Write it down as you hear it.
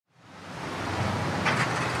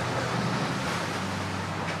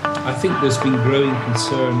I think there's been growing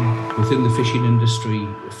concern within the fishing industry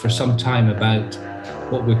for some time about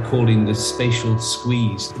what we're calling the spatial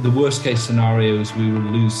squeeze. The worst case scenario is we will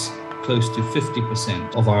lose close to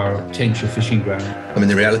 50% of our potential fishing ground. I mean,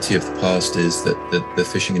 the reality of the past is that the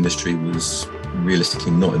fishing industry was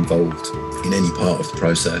realistically not involved in any part of the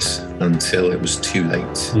process until it was too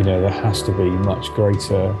late. You know, there has to be much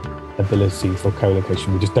greater ability for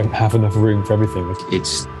co-location. We just don't have enough room for everything.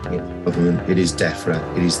 It's government, it is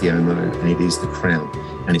DEFRA, it is the OMO, and it is the Crown.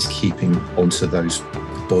 And it's keeping onto those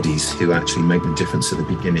bodies who actually make the difference at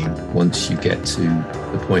the beginning. Once you get to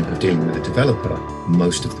the point of dealing with a developer,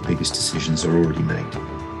 most of the biggest decisions are already made.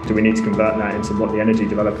 Do we need to convert that into what the energy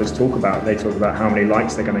developers talk about? They talk about how many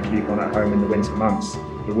lights they're going to keep on at home in the winter months.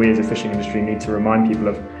 But we as a fishing industry need to remind people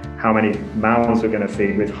of how many mouths we're going to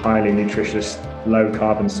feed with highly nutritious, low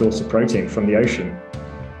carbon source of protein from the ocean.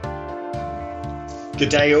 Good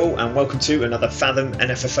day all, and welcome to another Fathom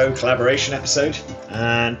NFFO collaboration episode.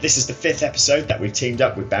 And this is the 5th episode that we've teamed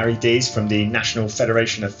up with Barry Dees from the National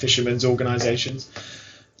Federation of Fishermen's Organisations.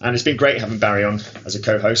 And it's been great having Barry on as a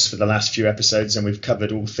co-host for the last few episodes, and we've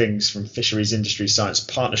covered all things from fisheries industry science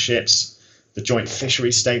partnerships, the joint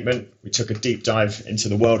fisheries statement. We took a deep dive into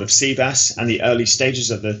the world of sea bass and the early stages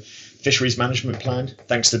of the fisheries management plan.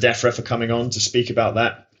 Thanks to DEFRA for coming on to speak about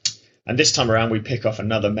that. And this time around, we pick off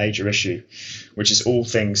another major issue, which is all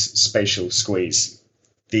things spatial squeeze.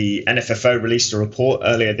 The NFFO released a report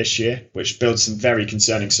earlier this year, which builds some very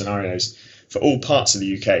concerning scenarios for all parts of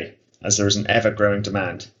the UK, as there is an ever-growing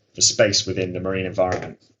demand for space within the marine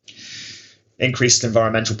environment. Increased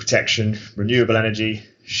environmental protection, renewable energy,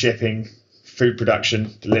 shipping, food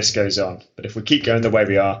production, the list goes on. But if we keep going the way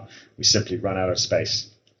we are, we simply run out of space.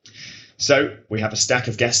 So we have a stack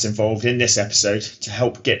of guests involved in this episode to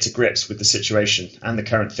help get to grips with the situation and the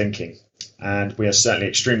current thinking. And we are certainly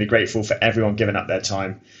extremely grateful for everyone giving up their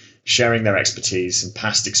time, sharing their expertise and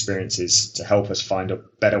past experiences to help us find a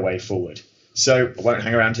better way forward. So I won't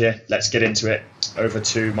hang around here. Let's get into it. Over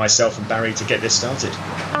to myself and Barry to get this started.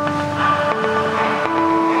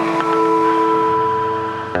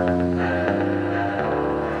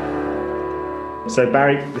 So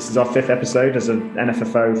Barry, this is our 5th episode as an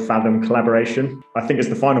NFFO Fathom collaboration. I think it's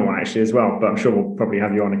the final one actually as well, but I'm sure we'll probably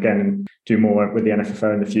have you on again and do more with the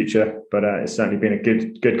NFFO in the future. But it's certainly been a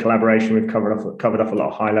good collaboration. We've covered off a lot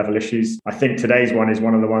of high level issues. I think today's one is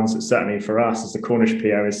one of the ones that certainly for us as the Cornish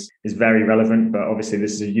PO is very relevant, but obviously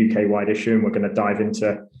this is a UK wide issue and we're going to dive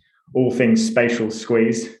into all things spatial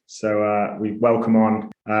squeeze. So we welcome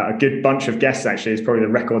on a good bunch of guests actually. It's probably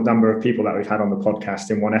the record number of people that we've had on the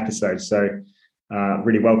podcast in one episode. So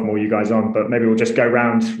really welcome all you guys on, but maybe we'll just go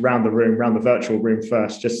round the virtual room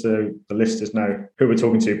first, just so the listeners know who we're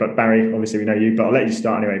talking to. But Barry, obviously we know you, but I'll let you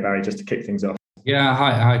start anyway, Barry, just to kick things off. Yeah,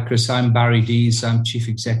 hi, Chris. I'm Barry Dees. I'm Chief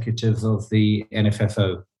Executive of the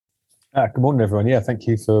NFFO. Good morning, everyone. Yeah, thank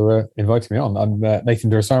you for inviting me on. I'm Nathan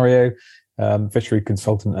De Rosario, fishery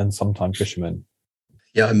consultant and sometime fisherman.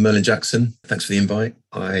 Yeah, I'm Merlin Jackson. Thanks for the invite.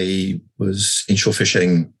 I was inshore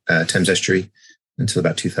fishing Thames Estuary until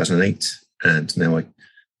about 2008. And now I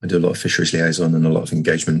do a lot of fisheries liaison and a lot of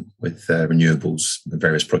engagement with renewables and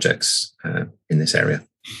various projects in this area.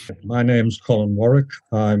 My name's Colin Warwick.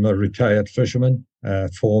 I'm a retired fisherman,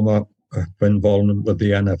 former involvement with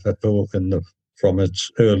the NFFO from its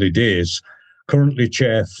early days. Currently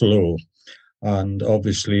chair Flow. And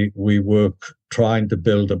obviously we work trying to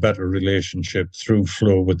build a better relationship through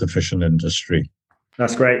Flow with the fishing industry.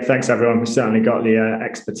 That's great. Thanks, everyone. We've certainly got the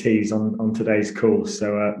expertise on today's call.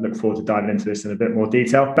 So look forward to diving into this in a bit more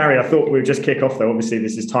detail. Barry, I thought we would just kick off, though. Obviously,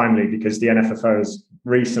 this is timely because the NFFO has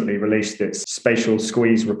recently released its spatial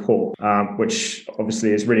squeeze report, which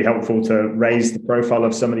obviously is really helpful to raise the profile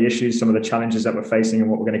of some of the issues, some of the challenges that we're facing and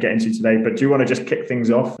what we're going to get into today. But do you want to just kick things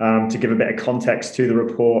off to give a bit of context to the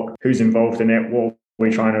report, who's involved in it, what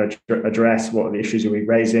we're trying to address, what are the issues are we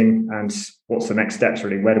raising, and what's the next steps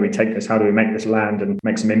really? Where do we take this? How do we make this land and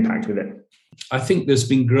make some impact with it? I think there's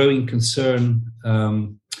been growing concern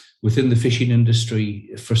within the fishing industry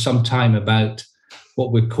for some time about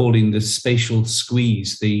what we're calling the spatial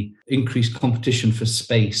squeeze, the increased competition for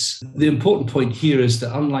space. The important point here is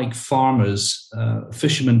that unlike farmers,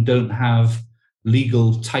 fishermen don't have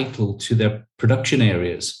legal title to their production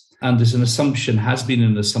areas. And there's has been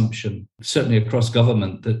an assumption, certainly across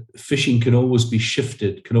government, that fishing can always be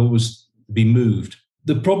shifted, can always be moved.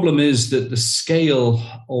 The problem is that the scale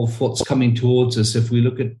of what's coming towards us, if we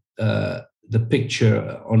look at the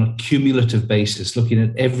picture on a cumulative basis, looking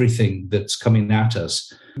at everything that's coming at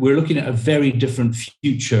us, we're looking at a very different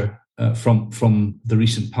future from the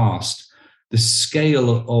recent past. the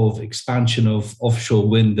scale of expansion of offshore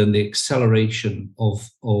wind and the acceleration of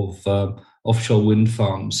offshore wind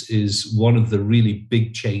farms is one of the really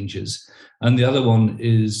big changes. And the other one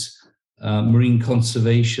is marine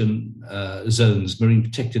conservation zones, marine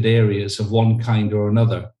protected areas of one kind or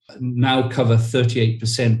another, now cover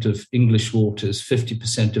 38% of English waters,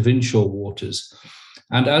 50% of inshore waters.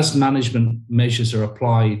 And as management measures are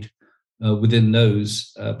applied within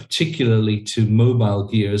those, particularly to mobile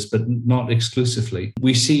gears, but not exclusively,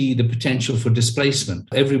 we see the potential for displacement.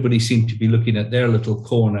 Everybody seems to be looking at their little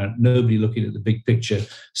corner, nobody looking at the big picture,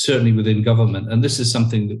 certainly within government. And this is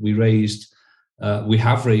something that we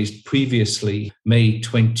have raised previously, May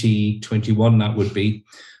 2021, that would be.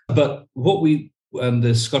 But what we and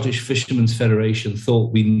the Scottish Fishermen's Federation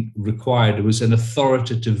thought we required was an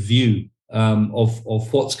authoritative view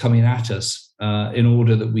of what's coming at us in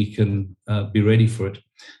order that we can be ready for it.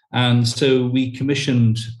 And so we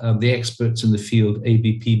commissioned the experts in the field,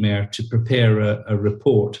 ABP-MER, to prepare a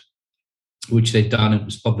report, which they'd done. It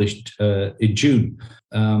was published in June.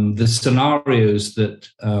 The scenarios that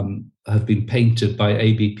have been painted by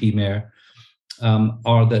ABP-MER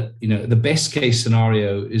are that, the best case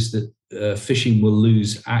scenario is that fishing will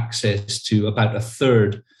lose access to about a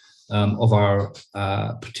third of our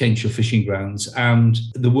potential fishing grounds. And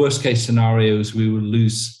the worst case scenario is we will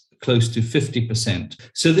lose close to 50%.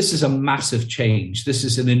 So this is a massive change. This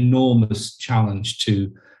is an enormous challenge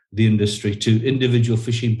to the industry, to individual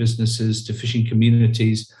fishing businesses, to fishing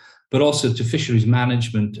communities, but also to fisheries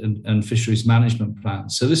management and fisheries management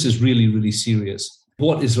plans. So this is really, really serious.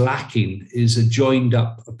 What is lacking is a joined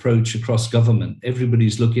up approach across government.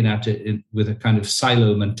 Everybody's looking at it with a kind of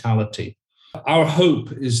silo mentality. Our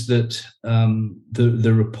hope is that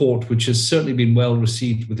the report, which has certainly been well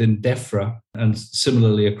received within DEFRA and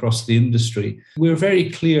similarly across the industry, we're very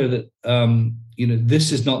clear that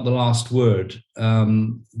this is not the last word.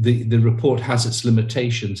 The report has its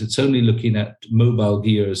limitations. It's only looking at mobile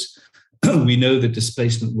gears. We know that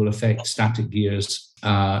displacement will affect static gears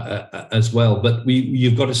as well, but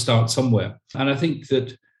you've got to start somewhere. And I think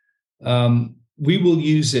that we will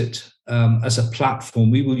use it as a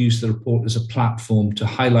platform. We will use the report as a platform to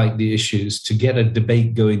highlight the issues, to get a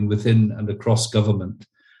debate going within and across government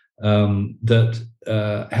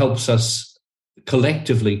that helps us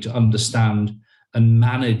collectively to understand and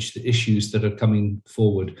manage the issues that are coming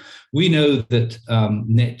forward. We know that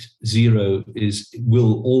net zero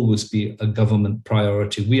will always be a government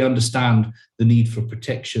priority. We understand the need for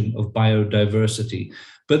protection of biodiversity,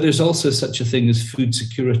 but there's also such a thing as food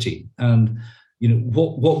security. And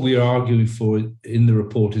what we are arguing for in the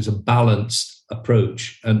report is a balanced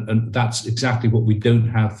approach, and that's exactly what we don't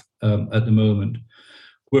have at the moment.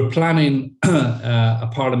 We're planning a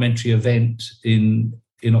parliamentary event in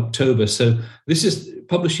October. So this is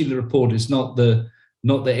publishing the report is not the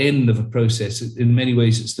end of a process. In many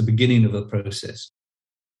ways, it's the beginning of a process.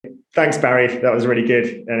 Thanks, Barry. That was really good.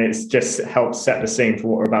 And it's just helped set the scene for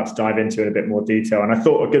what we're about to dive into in a bit more detail. And I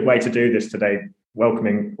thought a good way to do this today,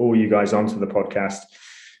 welcoming all you guys onto the podcast,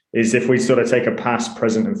 is if we sort of take a past,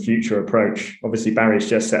 present and future approach. Obviously, Barry's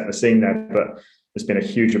just set the scene there, but there's been a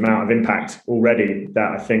huge amount of impact already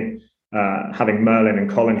that I think having Merlin and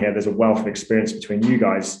Colin here, there's a wealth of experience between you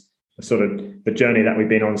guys, sort of the journey that we've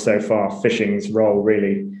been on so far, fishing's role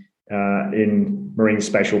really in marine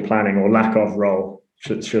spatial planning, or lack of role,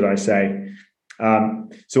 should I say.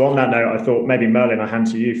 So on that note, I thought maybe Merlin, I hand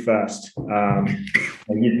to you first.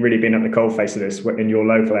 You've really been at the coalface of this in your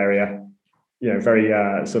local area,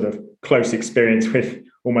 very sort of close experience with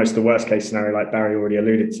almost the worst case scenario like Barry already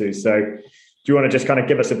alluded to. So do you want to just kind of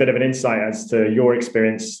give us a bit of an insight as to your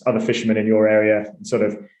experience, other fishermen in your area, and sort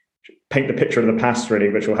of paint the picture of the past, really,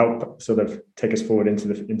 which will help sort of take us forward into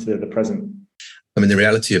the present? I mean, the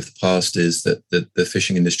reality of the past is that the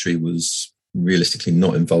fishing industry was realistically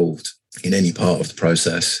not involved in any part of the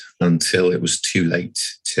process until it was too late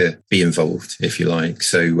to be involved, if you like.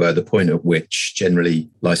 So the point at which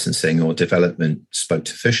generally licensing or development spoke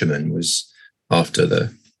to fishermen was after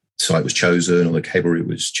the site was chosen or the cable route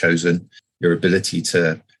was chosen. Your ability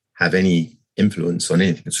to have any influence on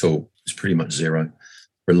anything at all is pretty much zero.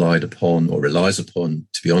 Relies upon,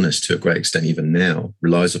 to be honest, to a great extent even now,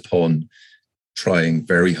 relies upon trying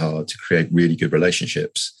very hard to create really good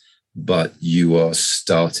relationships, but you are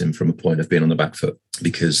starting from a point of being on the back foot,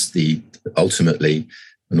 because ultimately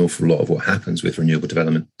an awful lot of what happens with renewable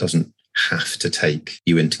development doesn't have to take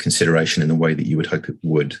you into consideration in the way that you would hope it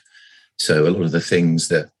would. So a lot of the things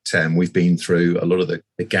that we've been through, a lot of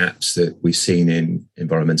the gaps that we've seen in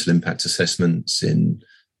environmental impact assessments, in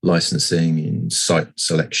licensing, in site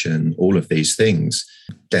selection, all of these things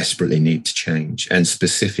desperately need to change. And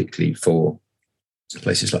specifically for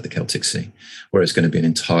places like the Celtic Sea, where it's going to be an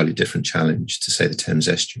entirely different challenge to, say, the Thames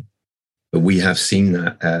Estuary. But we have seen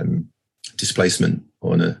that displacement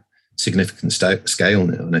on a significant scale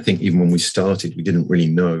now. And I think even when we started, we didn't really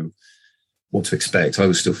know what to expect. I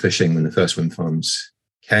was still fishing when the first wind farms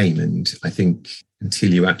came. And I think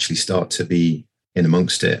until you actually start to be in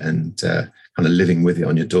amongst it and kind of living with it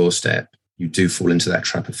on your doorstep, you do fall into that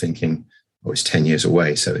trap of thinking, oh, it's 10 years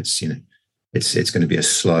away. So it's, it's going to be a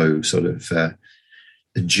slow sort of a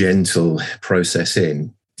gentle process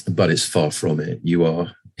in, but it's far from it.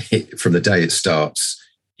 From the day it starts,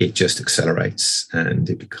 it just accelerates and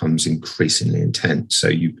it becomes increasingly intense. So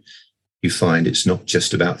you find it's not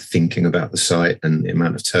just about thinking about the site and the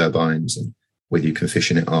amount of turbines and whether you can fish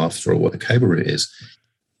in it after or what the cable route is.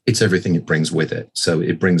 It's everything it brings with it. So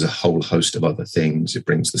it brings a whole host of other things. It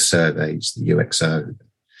brings the surveys, the UXO,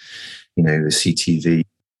 the CTV,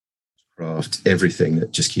 craft, everything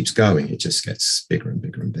that just keeps going. It just gets bigger and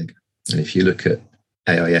bigger and bigger. And if you look at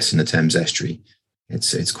AIS in the Thames Estuary,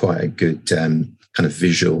 it's quite a good kind of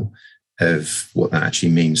visual of what that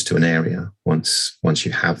actually means to an area once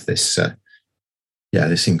you have this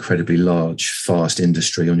this incredibly large, fast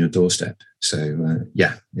industry on your doorstep. So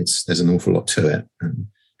there's an awful lot to it. And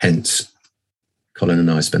hence, Colin and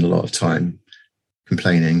I spend a lot of time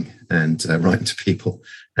complaining and writing to people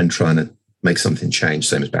and trying to make something change,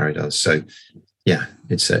 same as Barry does. So yeah,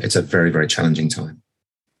 it's a very, very challenging time.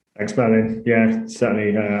 Thanks, Merlin. Yeah,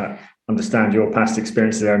 certainly understand your past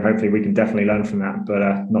experiences there, and hopefully we can definitely learn from that,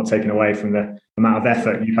 but not taken away from the amount of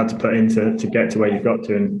effort you've had to put in to get to where you've got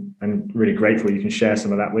to, and really grateful you can share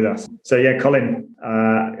some of that with us. So yeah, Colin,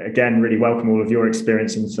 again, really welcome all of your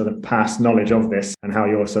experience and sort of past knowledge of this and how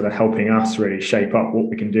you're sort of helping us really shape up what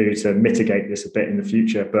we can do to mitigate this a bit in the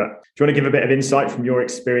future. But do you want to give a bit of insight from your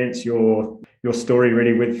experience, your story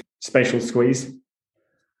really with Spatial Squeeze?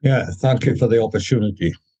 Yeah, thank you for the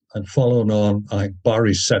opportunity. And following on,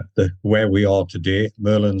 Barry set where we are today.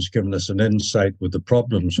 Merlin's given us an insight with the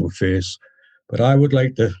problems we face. But I would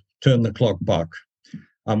like to turn the clock back.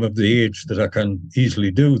 I'm of the age that I can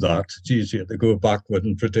easily do that. It's easier to go backward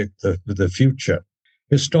and predict the future.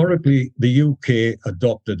 Historically, the UK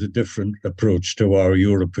adopted a different approach to our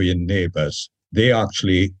European neighbours. They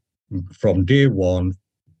actually, from day one,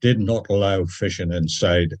 did not allow fishing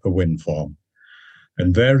inside a wind farm.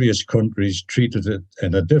 And various countries treated it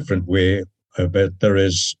in a different way, but there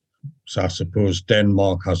is, I suppose,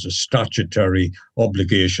 Denmark has a statutory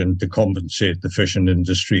obligation to compensate the fishing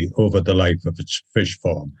industry over the life of its fish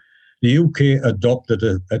farm. The UK adopted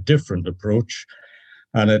a different approach,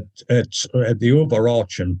 and it's the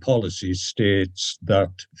overarching policy states that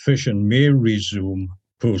fishing may resume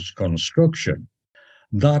post-construction.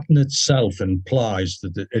 That in itself implies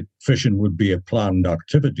that fishing would be a planned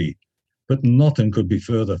activity. But nothing could be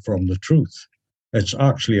further from the truth. It's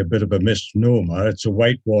actually a bit of a misnomer. It's a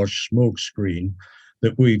whitewash smokescreen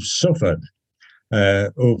that we've suffered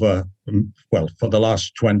for the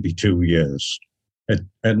last 22 years.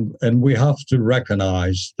 And we have to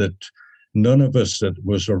recognize that none of us that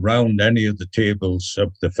was around any of the tables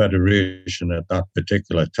of the Federation at that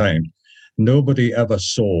particular time, nobody ever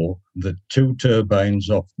saw the 2 turbines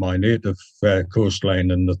off my native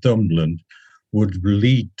coastline in Northumberland would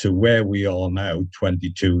lead to where we are now,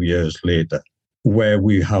 22 years later, where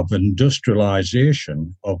we have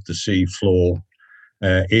industrialization of the sea floor,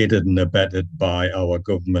 aided and abetted by our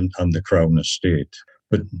government and the Crown Estate.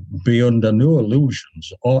 But be under no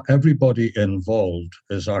illusions, everybody involved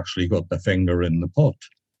has actually got their finger in the pot.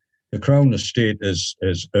 The Crown Estate is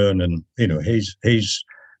earning, he's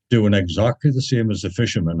doing exactly the same as the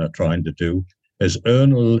fishermen are trying to do, is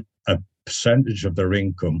earn a percentage of their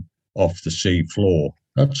income off the sea floor.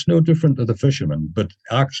 That's no different to the fishermen, but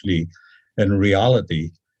actually, in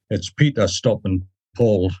reality, it's Peter stopping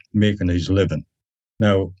Paul making his living.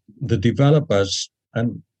 Now, the developers,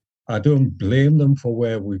 and I don't blame them for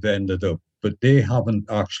where we've ended up, but they haven't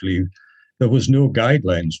actually, there was no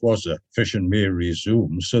guidelines, was there? Fishing may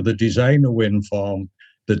resume. So the design a wind farm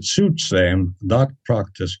that suits them, that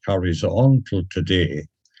practice carries on till today,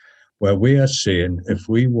 where we are saying if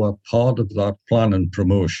we were part of that plan and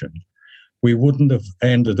promotion, we wouldn't have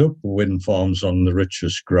ended up with wind farms on the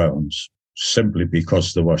richest grounds simply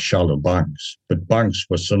because there were shallow banks, but banks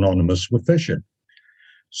were synonymous with fishing.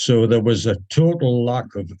 So there was a total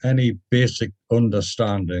lack of any basic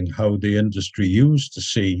understanding how the industry used the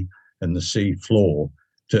sea and the sea floor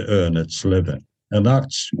to earn its living. And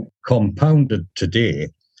that's compounded today,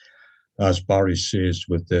 as Barry says,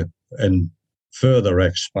 with and further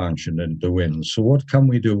expansion into wind. So what can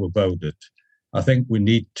we do about it? I think we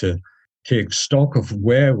need to take stock of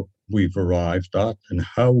where we've arrived at and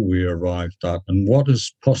how we arrived at, and what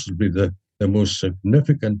is possibly the most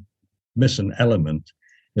significant missing element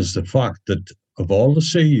is the fact that of all the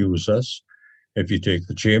sea users, if you take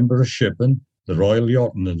the Chamber of Shipping, the Royal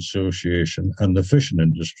Yachting Association and the fishing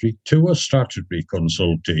industry, 2 are statutory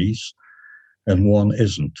consultees and 1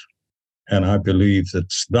 isn't. And I believe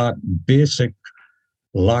that's that basic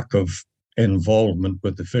lack of involvement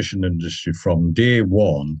with the fishing industry from day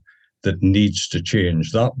one that needs to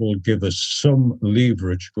change. That will give us some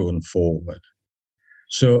leverage going forward.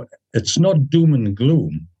 So it's not doom and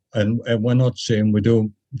gloom, and we're not saying we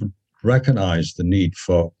don't recognize the need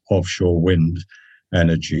for offshore wind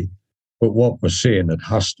energy, but what we're saying, it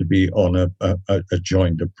has to be on a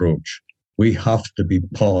joint approach. We have to be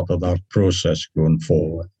part of that process going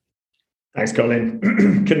forward. Thanks, Colin.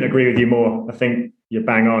 Couldn't agree with you more. I think you're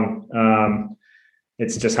bang on.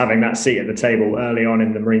 It's just having that seat at the table early on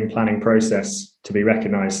in the marine planning process to be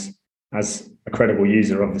recognised as a credible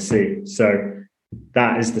user of the sea. So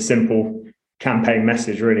that is the simple campaign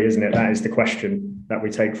message, really, isn't it? That is the question that we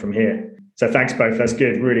take from here. So thanks both. That's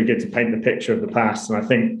good. Really good to paint the picture of the past. And I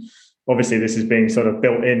think obviously this is being sort of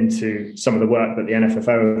built into some of the work that the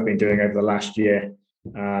NFFO have been doing over the last year.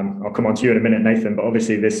 I'll come on to you in a minute, Nathan, but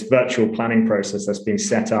obviously this virtual planning process that's been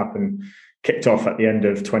set up and kicked off at the end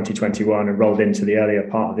of 2021 and rolled into the earlier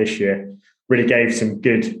part of this year really gave some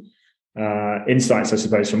good insights, I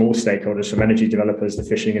suppose, from all stakeholders, from energy developers, the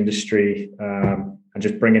fishing industry, and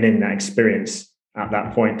just bringing in that experience at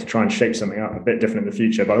that point to try and shape something up a bit different in the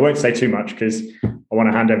future. But I won't say too much because I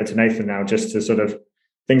want to hand over to Nathan now just to sort of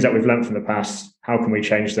things that we've learned from the past. How can we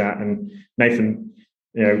change that? And Nathan,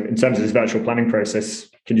 in terms of this virtual planning process,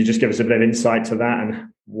 can you just give us a bit of insight to that and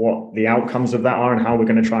what the outcomes of that are and how we're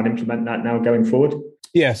going to try and implement that now going forward?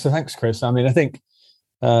 Yeah, so thanks, Chris. I mean, I think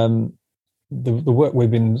the work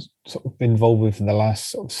we've been sort of involved with in the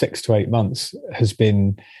last 6 to 8 months has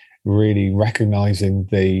been really recognising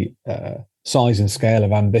the size and scale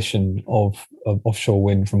of ambition of offshore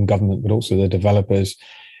wind from government, but also the developers,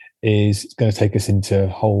 is going to take us into a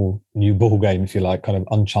whole new ball game, if you like, kind of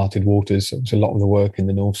uncharted waters. So a lot of the work in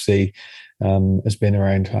the North Sea has been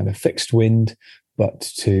around kind of fixed wind, but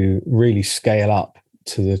to really scale up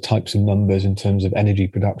to the types of numbers in terms of energy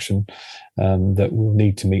production that we'll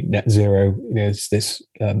need to meet net zero. It's this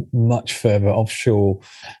much further offshore,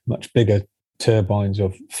 much bigger turbines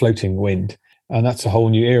of floating wind. And that's a whole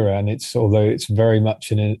new era. And although it's very much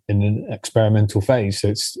in an experimental phase, so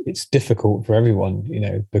it's difficult for everyone,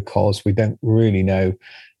 because we don't really know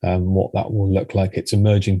what that will look like. It's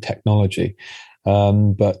emerging technology.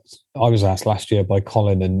 But I was asked last year by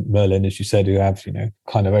Colin and Merlin, as you said, who have,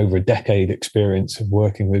 kind of over a decade experience of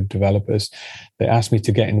working with developers. They asked me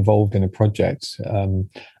to get involved in a project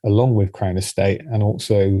along with Crown Estate and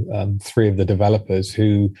also 3 of the developers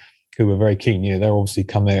who were very keen. They're obviously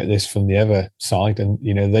coming at this from the other side, and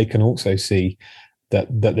they can also see that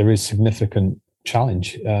there is significant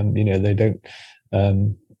challenge. They don't.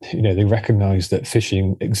 They recognise that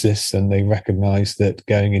fishing exists, and they recognise that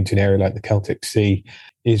going into an area like the Celtic Sea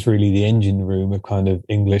is really the engine room of kind of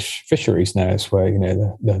English fisheries now. It's where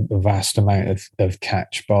the vast amount of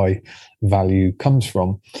catch by value comes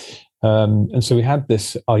from. And so we had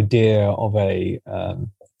this idea of a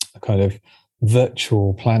kind of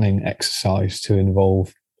virtual planning exercise to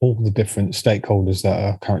involve all the different stakeholders that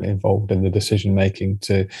are currently involved in the decision making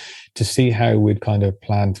to see how we'd kind of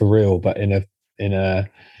plan for real, but in a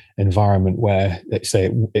environment where, let's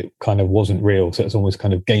say, it kind of wasn't real. So it's almost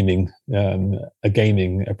kind of a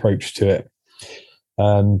gaming approach to it,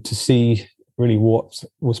 to see really what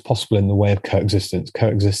was possible in the way of coexistence.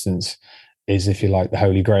 Coexistence is, if you like, the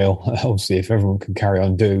holy grail. Obviously, if everyone can carry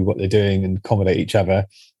on doing what they're doing and accommodate each other,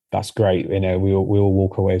 that's great. We all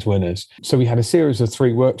walk away as winners. So we had a series of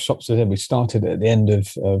 3 workshops with him. We started at the end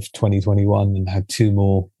of 2021 and had 2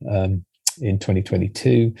 more in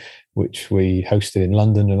 2022, which we hosted in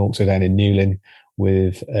London and also down in Newlyn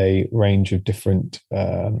with a range of different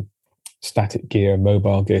static gear,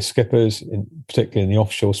 mobile gear skippers, particularly in the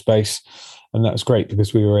offshore space. And that was great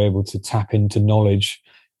because we were able to tap into knowledge,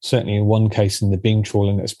 certainly in one case in the beam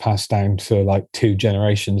trawling, that's passed down to like 2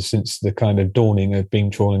 generations since the kind of dawning of beam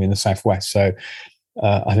trawling in the Southwest. So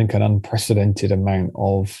I think an unprecedented amount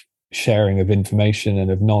of sharing of information and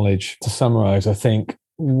of knowledge. To summarize, I think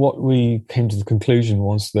what we came to the conclusion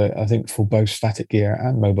was that I think for both static gear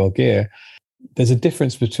and mobile gear, there's a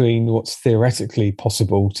difference between what's theoretically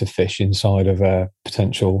possible to fish inside of a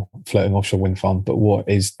potential floating offshore wind farm, but what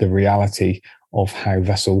is the reality of how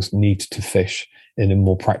vessels need to fish in a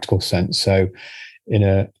more practical sense. So in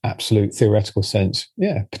an absolute theoretical sense,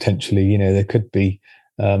 potentially, there could be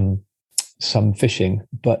some fishing,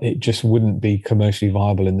 but it just wouldn't be commercially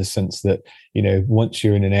viable in the sense that, once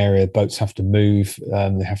you're in an area, boats have to move,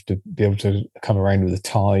 they have to be able to come around with the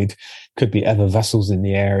tide, could be other vessels in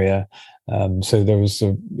the area. So there was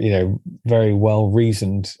very well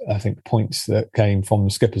reasoned, I think, points that came from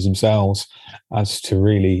the skippers themselves as to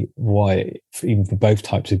really why, even for both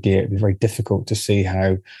types of gear, it'd be very difficult to see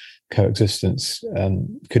how coexistence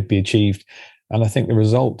could be achieved. And I think the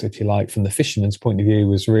result, if you like, from the fisherman's point of view,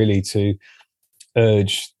 was really to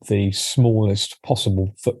urge the smallest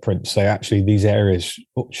possible footprint. So actually, these areas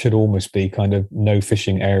should almost be kind of no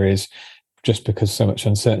fishing areas, just because so much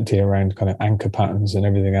uncertainty around kind of anchor patterns and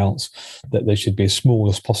everything else, that they should be as small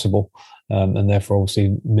as possible, and therefore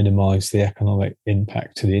obviously minimise the economic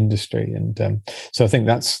impact to the industry. And so I think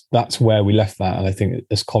that's where we left that. And I think,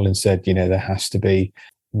 as Colin said, there has to be,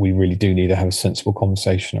 we really do need to have a sensible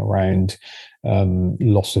conversation around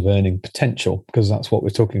loss of earning potential, because that's what we're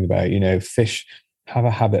talking about. Fish have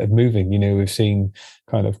a habit of moving. We've seen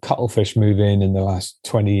kind of cuttlefish move in the last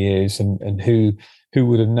 20 years, and who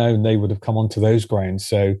would have known they would have come onto those grounds?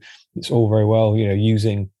 So it's all very well,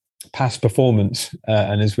 using past performance,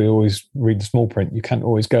 and as we always read the small print, you can't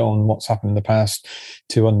always go on what's happened in the past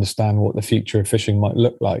to understand what the future of fishing might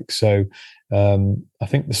look like. So I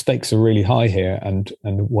think the stakes are really high here, and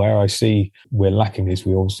where I see we're lacking is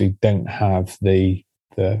we obviously don't have the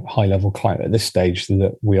high level clout at this stage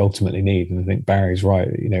that we ultimately need. And I think Barry's right,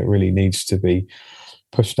 it really needs to be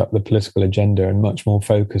pushed up the political agenda and much more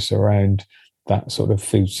focus around that sort of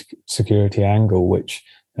food security angle, which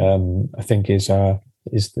I think is the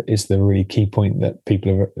really key point that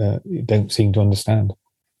people don't seem to understand.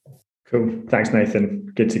 Cool. Thanks,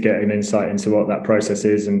 Nathan. Good to get an insight into what that process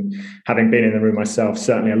is. And having been in the room myself,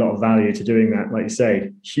 certainly a lot of value to doing that. Like you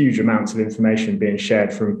say, huge amounts of information being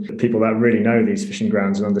shared from people that really know these fishing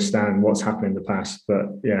grounds and understand what's happened in the past. But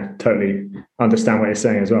yeah, totally understand what you're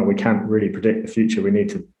saying as well. We can't really predict the future. We need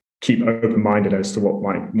to keep open-minded as to what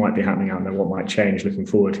might be happening out there, what might change looking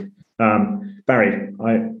forward. Barry,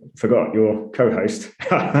 I forgot your co-host.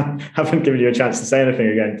 Haven't given you a chance to say anything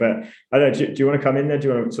again, but I don't know, do you want to come in there? Do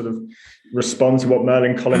you want to sort of respond to what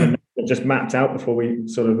Merlin, Colin just mapped out before we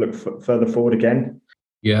sort of look further forward again?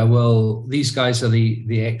 Yeah, well, these guys are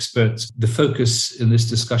the experts. The focus in this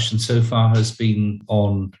discussion so far has been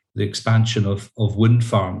on the expansion of wind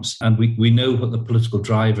farms, and we know what the political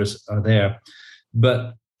drivers are there.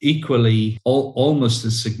 But equally, almost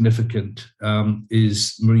as significant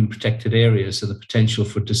is marine protected areas and the potential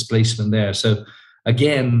for displacement there. So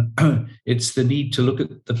again, it's the need to look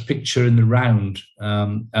at the picture in the round,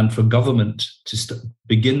 and for government to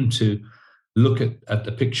begin to look at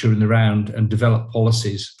the picture in the round and develop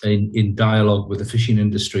policies in dialogue with the fishing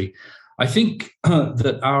industry. I think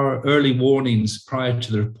that our early warnings prior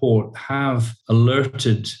to the report have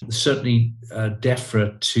alerted, certainly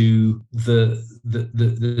DEFRA, to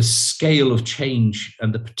the scale of change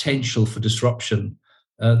and the potential for disruption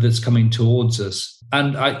that's coming towards us.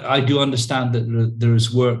 And I do understand that there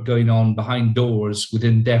is work going on behind doors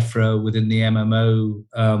within DEFRA, within the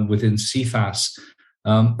MMO, within CFAS.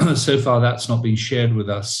 So far, that's not been shared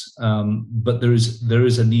with us, but there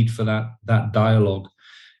is a need for that dialogue.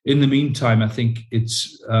 In the meantime, I think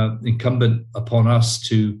it's incumbent upon us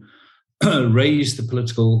to raise the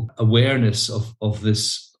political awareness of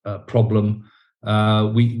this problem.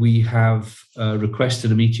 We have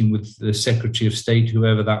requested a meeting with the Secretary of State,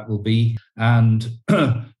 whoever that will be, and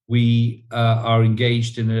we are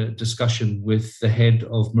engaged in a discussion with the head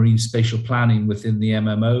of marine spatial planning within the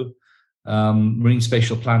MMO. Marine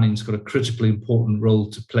spatial planning's got a critically important role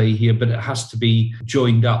to play here, but it has to be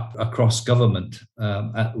joined up across government,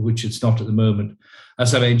 which it's not at the moment.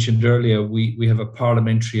 As I mentioned earlier, we have a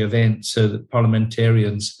parliamentary event so that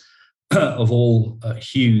parliamentarians of all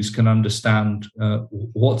hues can understand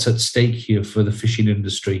what's at stake here for the fishing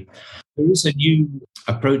industry. There is a new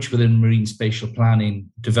approach within marine spatial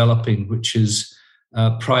planning developing, which is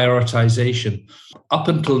prioritization. Up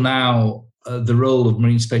until now, the role of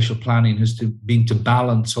marine spatial planning has been to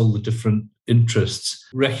balance all the different interests,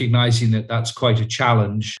 recognizing that that's quite a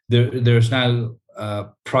challenge. There's now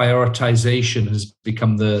prioritization has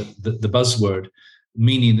become the buzzword,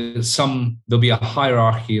 meaning that there'll be a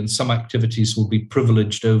hierarchy and some activities will be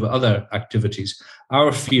privileged over other activities.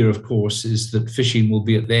 Our fear, of course, is that fishing will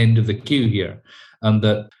be at the end of the queue here, and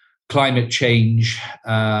that climate change,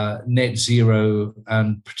 net zero,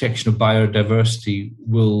 and protection of biodiversity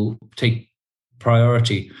will take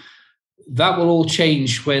priority. That will all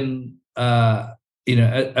change when,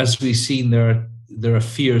 as we've seen, there are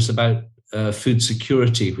fears about food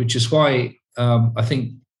security, which is why I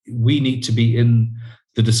think we need to be in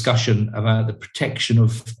the discussion about the protection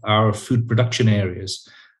of our food production areas.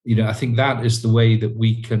 I think that is the way that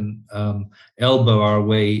we can elbow our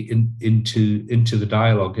way into the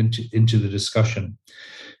dialogue, into the discussion.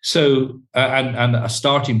 So, and a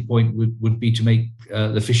starting point would be to make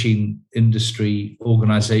the fishing industry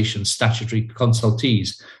organisations statutory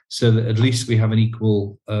consultees, so that at least we have an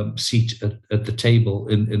equal seat at the table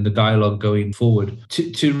in the dialogue going forward.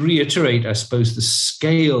 To reiterate, I suppose, the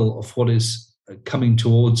scale of what is coming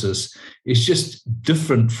towards us is just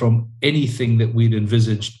different from anything that we'd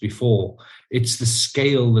envisaged before. It's the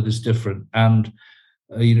scale that is different. And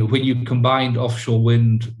when you combine offshore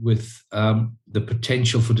wind with the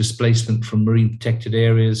potential for displacement from marine protected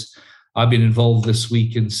areas, I've been involved this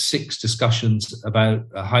week in 6 discussions about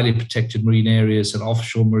highly protected marine areas and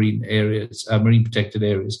offshore marine areas, marine protected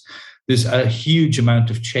areas. There's a huge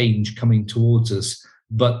amount of change coming towards us,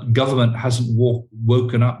 but government hasn't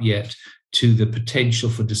woken up yet to the potential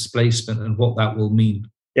for displacement and what that will mean.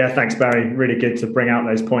 Yeah, thanks, Barry. Really good to bring out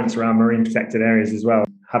those points around marine protected areas as well.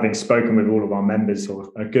 Having spoken with all of our members, or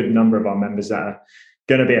a good number of our members that are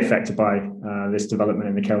going to be affected by this development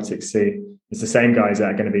in the Celtic Sea, it's the same guys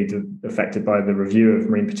that are going to be affected by the review of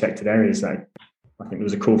marine protected areas. I think there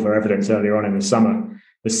was a call for evidence earlier on in the summer.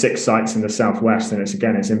 There's 6 sites in the southwest, and it's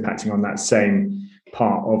impacting on that same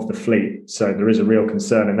part of the fleet. So there is a real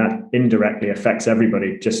concern, and that indirectly affects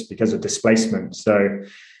everybody just because of displacement. So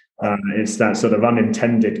it's that sort of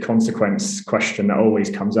unintended consequence question that always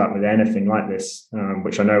comes up with anything like this,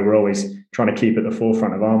 which I know we're always trying to keep at the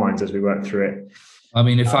forefront of our minds as we work through it. I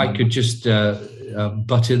mean, if I could just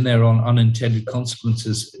butt in there on unintended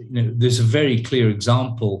consequences, there's a very clear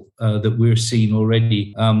example that we're seeing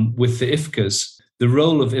already with the IFCAs. The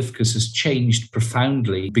role of IFCAs has changed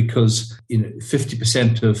profoundly because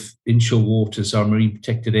 50% of inshore waters are marine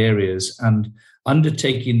protected areas, and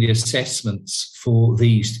undertaking the assessments for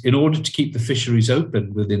these in order to keep the fisheries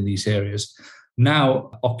open within these areas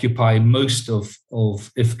now occupy most of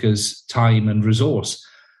IFCA's time and resource.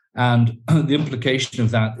 And the implication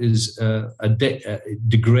of that is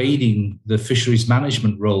degrading the fisheries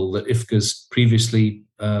management role that IFCAs previously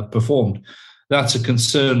performed. That's a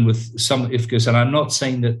concern with some IFCAs, and I'm not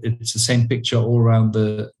saying that it's the same picture all around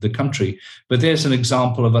the country, but there's an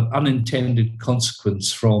example of an unintended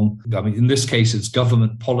consequence from, in this case, it's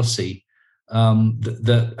government policy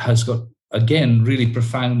that has got, again, really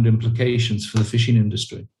profound implications for the fishing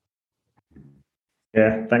industry.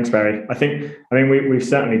 Yeah, thanks, Barry. We've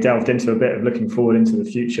certainly delved into a bit of looking forward into the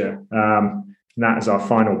future. And that is our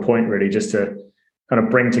final point, really, just to kind of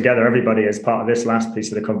bring together everybody as part of this last piece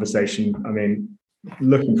of the conversation.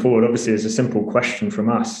 Looking forward, obviously, is a simple question from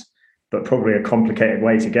us, but probably a complicated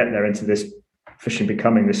way to get there into this fishing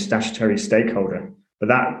becoming this statutory stakeholder. But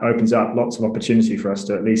that opens up lots of opportunity for us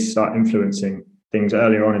to at least start influencing things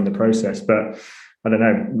earlier on in the process. But I don't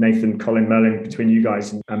know, Nathan, Colin, Merlin, between you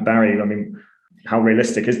guys and Barry, how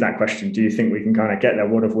realistic is that question? Do you think we can kind of get there?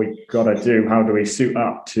 What have we got to do? How do we suit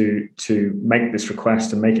up to make this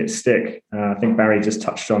request and make it stick? I think Barry just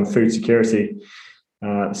touched on food security.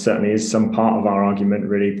 Certainly is some part of our argument,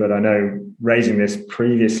 really. But I know raising this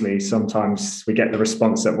previously, sometimes we get the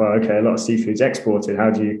response that, well, okay, a lot of seafood's exported. How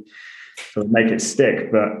do you sort of make it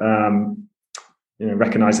stick? But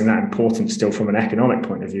recognizing that importance still from an economic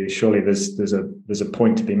point of view, surely there's a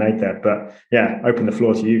point to be made there. But yeah, open the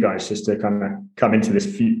floor to you guys just to kind of come into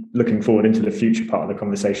this looking forward into the future part of the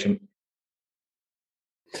conversation.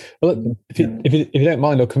 Well, if you don't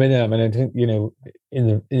mind, I'll come in. I think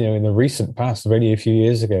in the recent past, already a few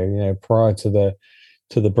years ago, prior to the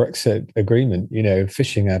Brexit agreement,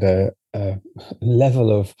 fishing had a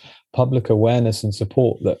level of public awareness and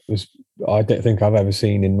support that was I don't think I've ever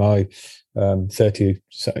seen in my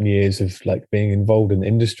 30-something years of being involved in the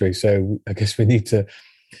industry. So I guess we need to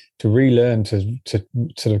relearn to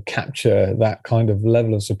sort of capture that kind of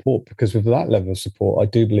level of support, because with that level of support, I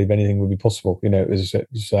do believe anything would be possible. It was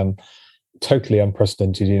totally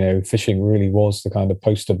unprecedented. Fishing really was the kind of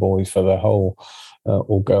poster boy for the whole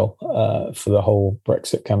or girl for the whole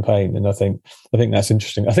Brexit campaign, and I think that's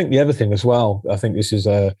interesting. I think the other thing as well, I think this is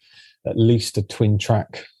at least a twin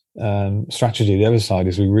track strategy. The other side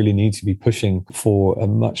is we really need to be pushing for a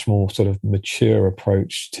much more sort of mature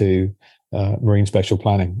approach to marine spatial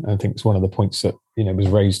planning. I think it's one of the points that was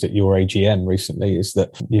raised at your AGM recently, is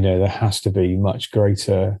that there has to be much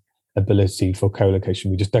greater ability for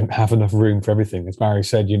co-location. We just don't have enough room for everything. As Barry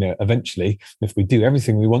said, eventually, if we do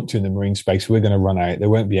everything we want to in the marine space, we're going to run out. There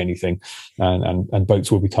won't be anything, and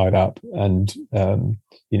boats will be tied up. And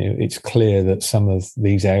it's clear that some of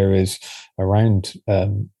these areas around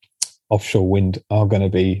offshore wind are going to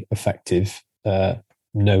be effective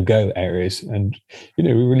no-go areas. And,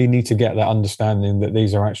 we really need to get that understanding that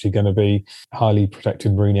these are actually going to be highly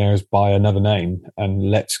protected marine areas by another name. And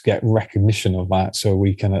let's get recognition of that so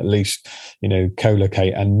we can at least,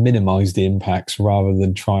 co-locate and minimize the impacts rather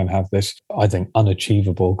than try and have this, I think,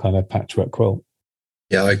 unachievable kind of patchwork quilt.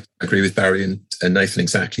 Yeah, I agree with Barry and Nathan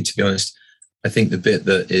exactly, to be honest. I think the bit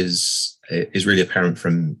that is really apparent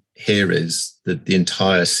from here is that the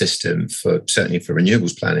entire system, certainly for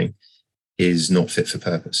renewables planning, is not fit for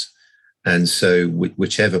purpose. And so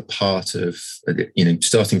whichever part of,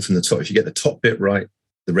 starting from the top, if you get the top bit right,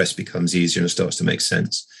 the rest becomes easier and it starts to make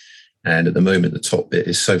sense. And at the moment, the top bit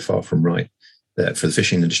is so far from right that for the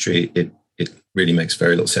fishing industry, it really makes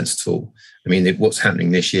very little sense at all. I mean, what's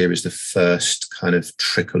happening this year is the first kind of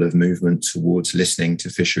trickle of movement towards listening to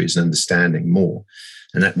fisheries and understanding more.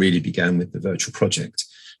 And that really began with the virtual project.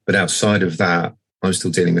 But outside of that, I'm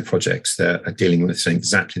still dealing with projects that are dealing with things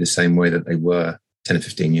exactly the same way that they were 10 or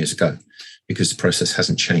 15 years ago, because the process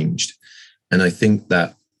hasn't changed. And I think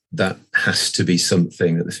that has to be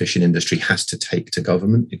something that the fishing industry has to take to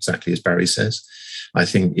government, exactly as Barry says. I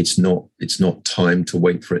think it's not time to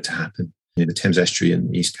wait for it to happen. The Thames Estuary and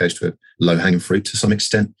the East Coast were low-hanging fruit to some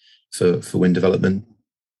extent for wind development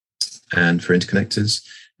and for interconnectors.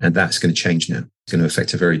 And that's going to change now. It's going to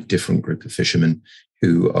affect a very different group of fishermen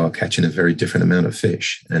who are catching a very different amount of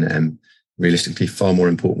fish and realistically far more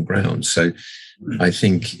important ground. So I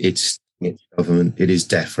think it's government, it is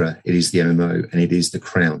DEFRA, it is the MMO, and it is the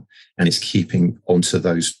Crown. And it's keeping onto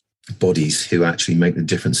those bodies who actually make the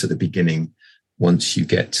difference at the beginning. Once you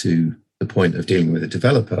get to the point of dealing with a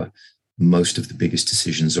developer, most of the biggest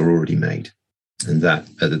decisions are already made. And that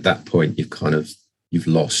at that point, you've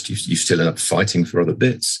lost. You still end up fighting for other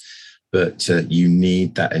bits, but you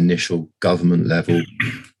need that initial government level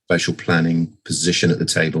spatial planning position at the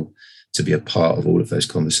table to be a part of all of those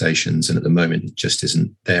conversations. And at the moment, it just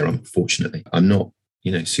isn't there, unfortunately. I'm not,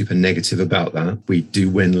 super negative about that. We do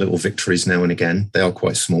win little victories now and again. They are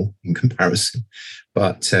quite small in comparison,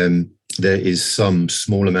 but there is some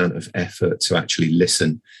small amount of effort to actually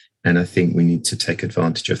listen. And I think we need to take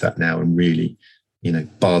advantage of that now and really,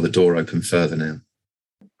 bar the door open further now.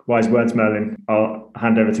 Wise words, Merlin. I'll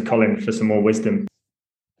hand over to Colin for some more wisdom.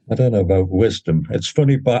 I don't know about wisdom. It's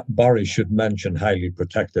funny, Barry should mention highly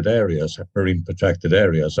protected areas, marine protected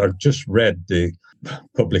areas. I've just read the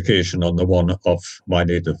publication on the one off my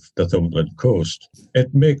native Northumberland coast.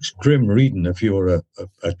 It makes grim reading if you're a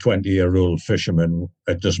 20-year-old fisherman.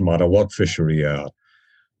 It doesn't matter what fishery you are.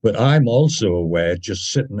 But I'm also aware,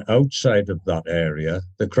 just sitting outside of that area,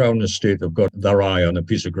 the Crown Estate have got their eye on a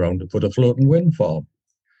piece of ground to put a floating wind farm.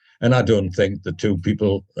 And I don't think the two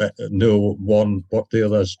people know what the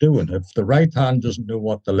other's doing. If the right hand doesn't know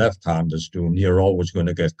what the left hand is doing, you're always going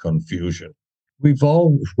to get confusion.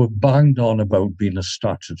 We're banged on about being a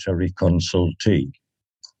statutory consultee.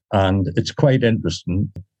 And it's quite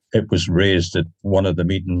interesting. It was raised at one of the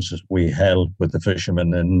meetings we held with the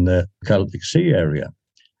fishermen in the Celtic Sea area.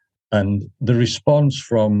 And the response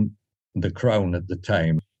from the Crown at the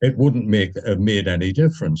time, it wouldn't have made any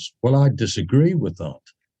difference. Well, I disagree with that.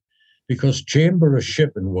 Because Chamber of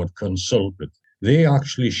Shipping were consulted. They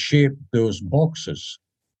actually shaped those boxes.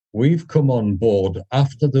 We've come on board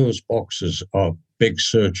after those boxes of big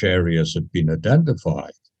search areas have been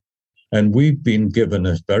identified. And we've been given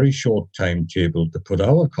a very short timetable to put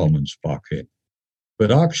our comments back in.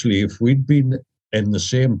 But actually, if we'd been in the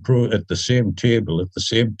same at the same table at the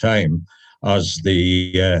same time as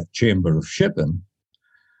the Chamber of Shipping,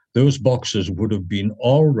 those boxes would have been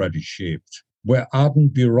already shaped. We're adding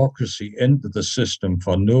bureaucracy into the system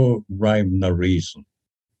for no rhyme nor reason.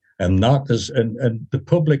 And that is, and the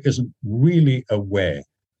public isn't really aware.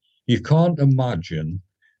 You can't imagine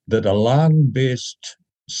that a land-based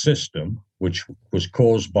system, which was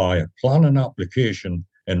caused by a planning application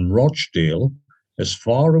in Rochdale, as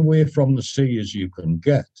far away from the sea as you can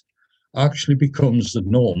get, actually becomes the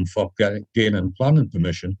norm for gaining planning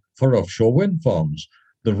permission for offshore wind farms.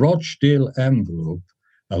 The Rochdale envelope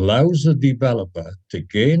allows the developer to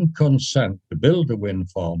gain consent to build a wind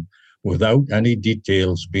farm without any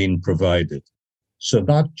details being provided. So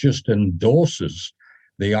that just endorses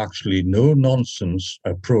the actually no-nonsense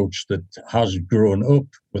approach that has grown up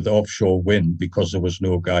with offshore wind because there was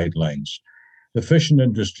no guidelines. The fishing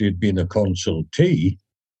industry had been a consultee,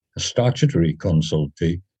 a statutory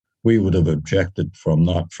consultee. We would have objected from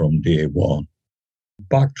that from day one.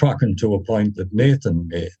 Backtracking to a point that Nathan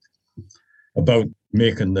made about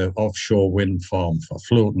making the offshore wind farm for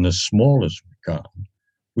floating as small as we can,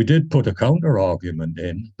 we did put a counter argument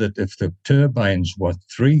in that if the turbines were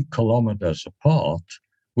 3 kilometers apart,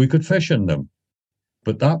 we could fish in them.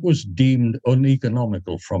 but that was deemed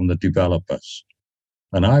uneconomical from the developers.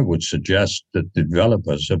 And I would suggest that the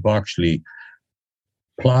developers have actually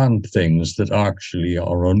planned things that actually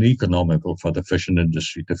are uneconomical for the fishing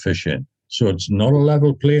industry to fish in. So it's not a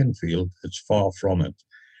level playing field. It's far from it.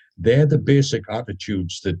 They're the basic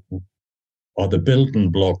attitudes that are the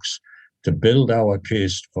building blocks to build our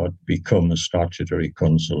case for become a statutory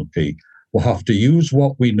consultee. We'll have to use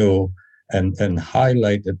what we know and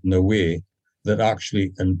highlight it in a way that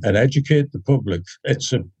actually and educate the public.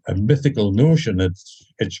 It's a mythical notion.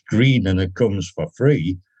 It's green and it comes for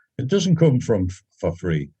free. It doesn't come for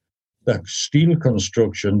free. The steel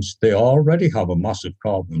constructions, they already have a massive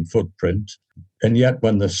carbon footprint, and yet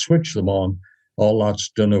when they switch them on, all that's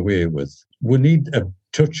done away with. We need a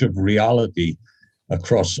touch of reality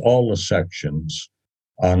across all the sections,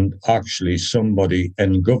 and actually somebody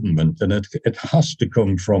in government, and it has to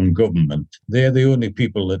come from government. They're the only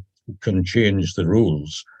people that can change the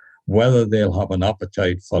rules. Whether they'll have an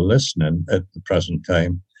appetite for listening at the present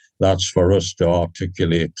time, that's for us to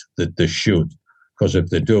articulate that they should, because if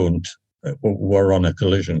they don't, we're on a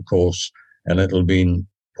collision course, and it'll mean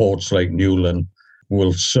ports like Newland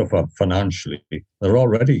will suffer financially. They're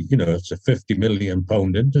already, it's a £50 million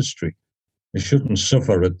industry. They shouldn't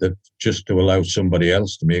suffer at that just to allow somebody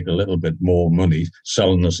else to make a little bit more money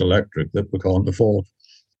selling us electric that we can't afford.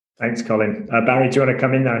 Thanks, Colin. Barry, do you want to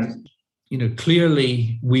come in there?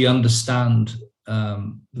 Clearly we understand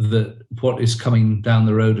that what is coming down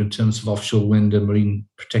the road in terms of offshore wind and marine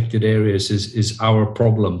protected areas is our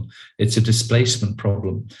problem. It's a displacement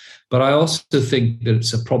problem. But I also think that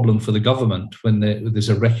it's a problem for the government when there's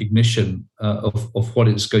a recognition of what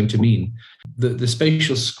it's going to mean. The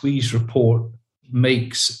Spatial Squeeze report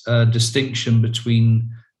makes a distinction between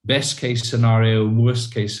best case scenario and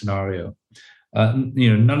worst case scenario.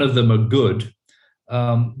 None of them are good.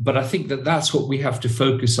 But I think that's what we have to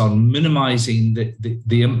focus on, minimizing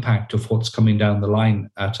the impact of what's coming down the line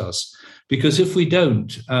at us. Because if we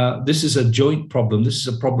don't, this is a joint problem. This is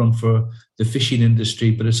a problem for the fishing industry,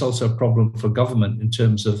 but it's also a problem for government in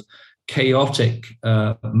terms of chaotic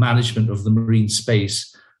management of the marine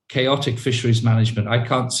space, chaotic fisheries management. I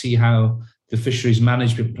can't see how the fisheries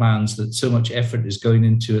management plans that so much effort is going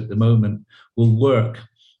into at the moment will work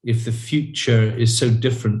if the future is so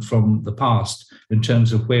different from the past in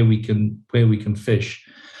terms of where we can fish.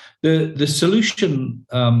 The solution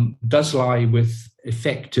does lie with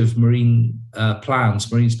effective marine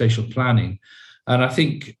plans, marine spatial planning, and I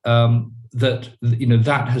think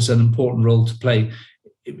that has an important role to play.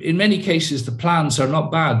 In many cases, the plans are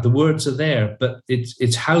not bad; the words are there, but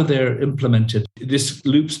it's how they're implemented. This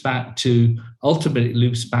ultimately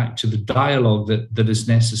loops back to the dialogue that is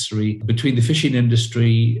necessary between the fishing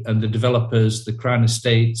industry and the developers, the Crown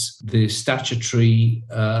Estates, the statutory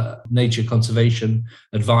nature conservation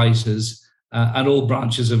advisors, and all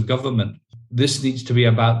branches of government. This needs to be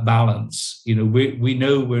about balance. We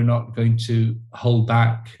know we're not going to hold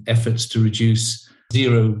back efforts to reduce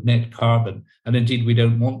zero net carbon, and indeed we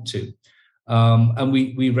don't want to. And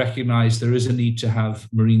we recognize there is a need to have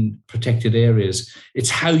marine protected areas. It's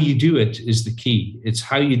how you do it is the key. It's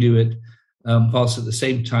how you do it whilst at the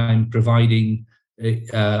same time providing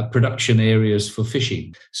production areas for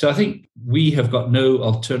fishing. So I think we have got no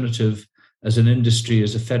alternative as an industry,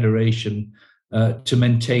 as a federation, to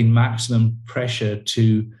maintain maximum pressure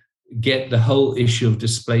to get the whole issue of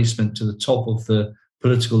displacement to the top of the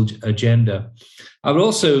political agenda. I would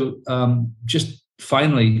also just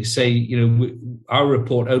finally say, our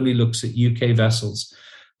report only looks at UK vessels,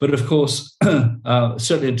 but of course,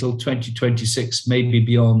 certainly until 2026, maybe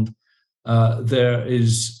beyond, there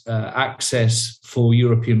is access for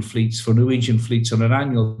European fleets, for Norwegian fleets on an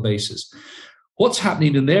annual basis. What's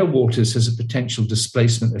happening in their waters has a potential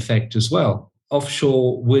displacement effect as well.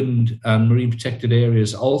 Offshore wind and marine protected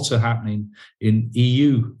areas also happening in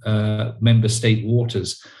EU member state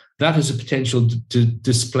waters. That has a potential to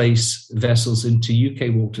displace vessels into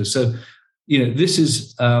UK waters. So, this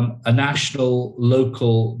is a national,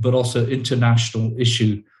 local, but also international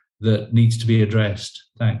issue that needs to be addressed.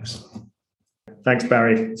 Thanks. Thanks,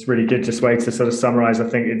 Barry. It's really good. Just way to sort of summarize. I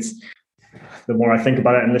think the more I think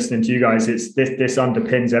about it and listening to you guys, this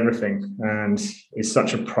underpins everything and is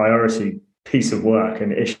such a priority piece of work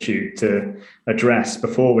and issue to address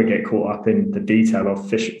before we get caught up in the detail of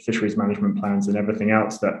fisheries management plans and everything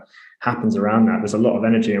else that happens around that. There's a lot of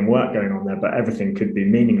energy and work going on there, but everything could be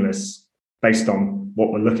meaningless based on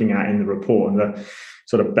what we're looking at in the report. And the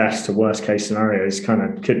sort of best to worst case scenarios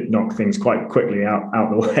could knock things quite quickly out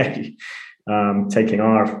the way. Taking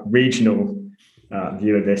our regional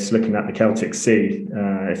view of this, looking at the Celtic Sea,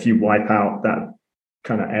 if you wipe out that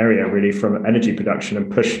kind of area really from energy production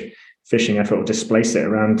and push fishing effort or displace it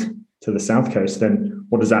around to the south coast, then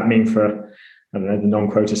what does that mean for, I don't know, the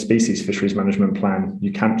non-quota species fisheries management plan?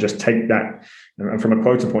 You can't just take that, and from a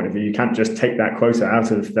quota point of view, you can't just take that quota out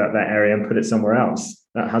of that area and put it somewhere else.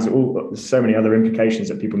 That has so many other implications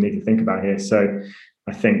that people need to think about here. So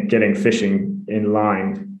I think getting fishing in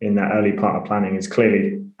line in that early part of planning is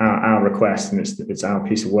clearly our request, and it's our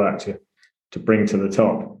piece of work to bring to the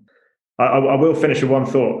top. I will finish with one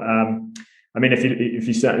thought. I mean, if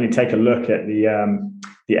you certainly take a look at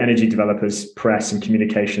the energy developers' press and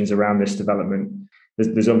communications around this development,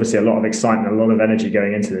 there's obviously a lot of excitement, a lot of energy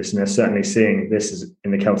going into this, and they're certainly seeing this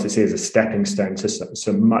in the Celtic Sea as a stepping stone to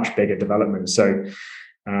some much bigger development. So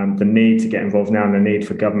the need to get involved now and the need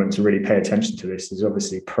for government to really pay attention to this is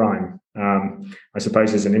obviously prime. I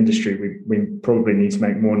suppose as an industry, we probably need to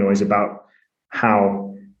make more noise about how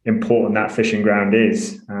important that fishing ground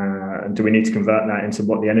is. And do we need to convert that into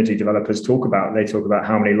what the energy developers talk about? They talk about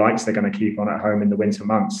how many lights they're going to keep on at home in the winter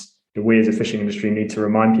months. Do we as a fishing industry need to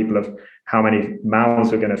remind people of how many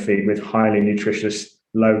mouths we're going to feed with highly nutritious,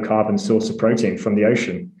 low carbon source of protein from the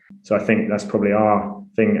ocean? So I think that's probably our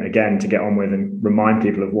thing again to get on with and remind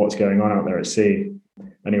people of what's going on out there at sea.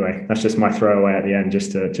 Anyway, that's just my throwaway at the end,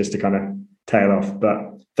 just to kind of tail off.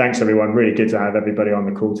 But thanks everyone. Really good to have everybody on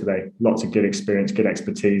the call today. Lots of good experience, good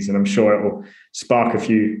expertise, and I'm sure it will spark a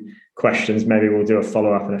few questions. Maybe we'll do a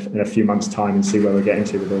follow-up in a few months' time and see where we're getting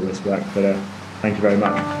to with all this work. But thank you very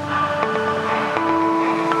much.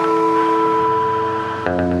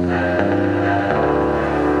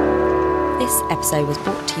 This episode was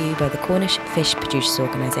brought to you by the Cornish Fish Producers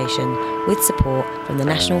Organisation with support from the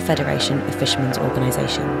National Federation of Fishermen's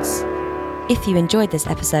Organisations. If you enjoyed this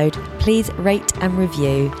episode, please rate and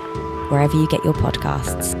review wherever you get your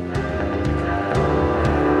podcasts.